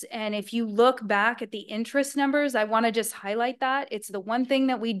differences. And if you look back at the interest numbers, I want to just highlight that. It's the one thing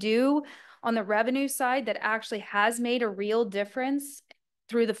that we do on the revenue side that actually has made a real difference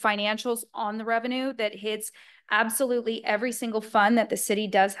through the financials on the revenue that hits absolutely every single fund that the city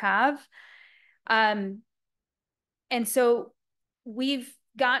does have. And so we've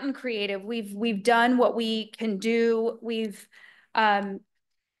gotten creative. We've done what we can do.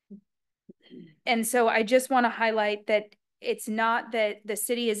 And so I just want to highlight that it's not that the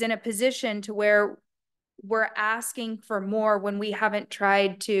city is in a position to where we're asking for more when we haven't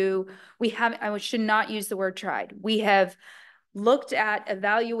tried to, I should not use the word tried. We have looked at,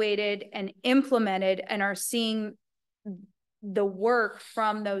 evaluated, and implemented and are seeing the work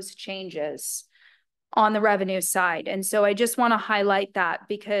from those changes on the revenue side. And so I just want to highlight that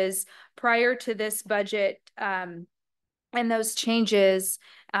because prior to this budget and those changes,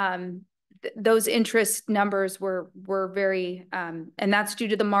 those interest numbers were very, and that's due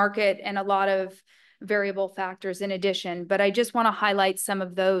to the market and a lot of variable factors in addition. But I just want to highlight some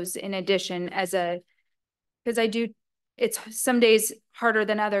of those in addition because it's some days harder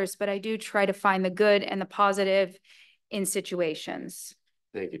than others, but I do try to find the good and the positive in situations.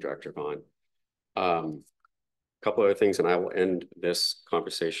 Thank you, Dr. Vaughn. Couple other things, and I will end this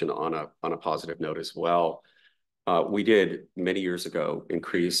conversation on a positive note as well. We did many years ago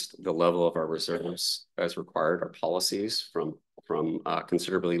increase the level of our reserves as required, our policies from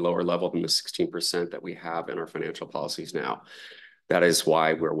considerably lower level than the 16% that we have in our financial policies now. That is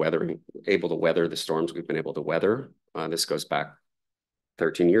why we're able to weather the storms we've been able to weather. This goes back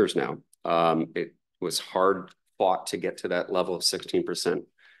 13 years now. It was hard fought to get to that level of 16%,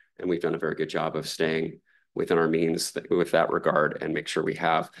 and we've done a very good job of staying within our means with that regard and make sure we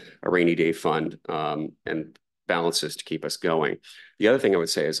have a rainy day fund and balances to keep us going. The other thing I would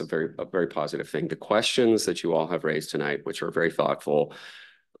say is a very positive thing. The questions that you all have raised tonight, which are very thoughtful,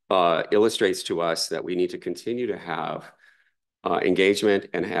 illustrates to us that we need to continue to have engagement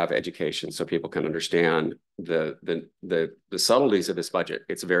and have education so people can understand the subtleties of this budget.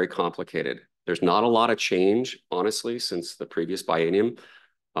 It's very complicated. There's not a lot of change, honestly, since the previous biennium.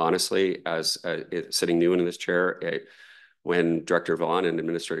 Honestly, as sitting new in this chair, when Director Vaughn and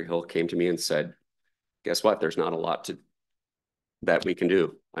Administrator Hill came to me and said, guess what? There's not a lot that we can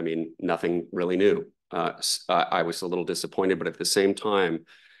do. I mean, nothing really new. I was a little disappointed, but at the same time,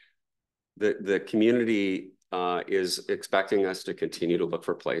 the community is expecting us to continue to look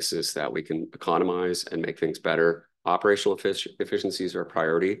for places that we can economize and make things better. Operational efficiencies are a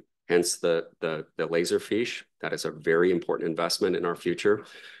priority, hence the Laserfiche. That is a very important investment in our future.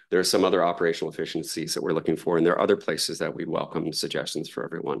 There are some other operational efficiencies that we're looking for, and there are other places that we welcome suggestions for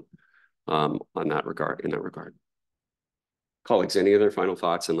everyone in that regard. Colleagues, any other final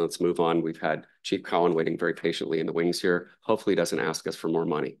thoughts? And let's move on. We've had Chief Cowan waiting very patiently in the wings here. Hopefully he doesn't ask us for more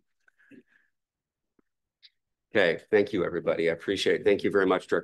money. Okay, thank you, everybody. I appreciate it. Thank you very much, Director.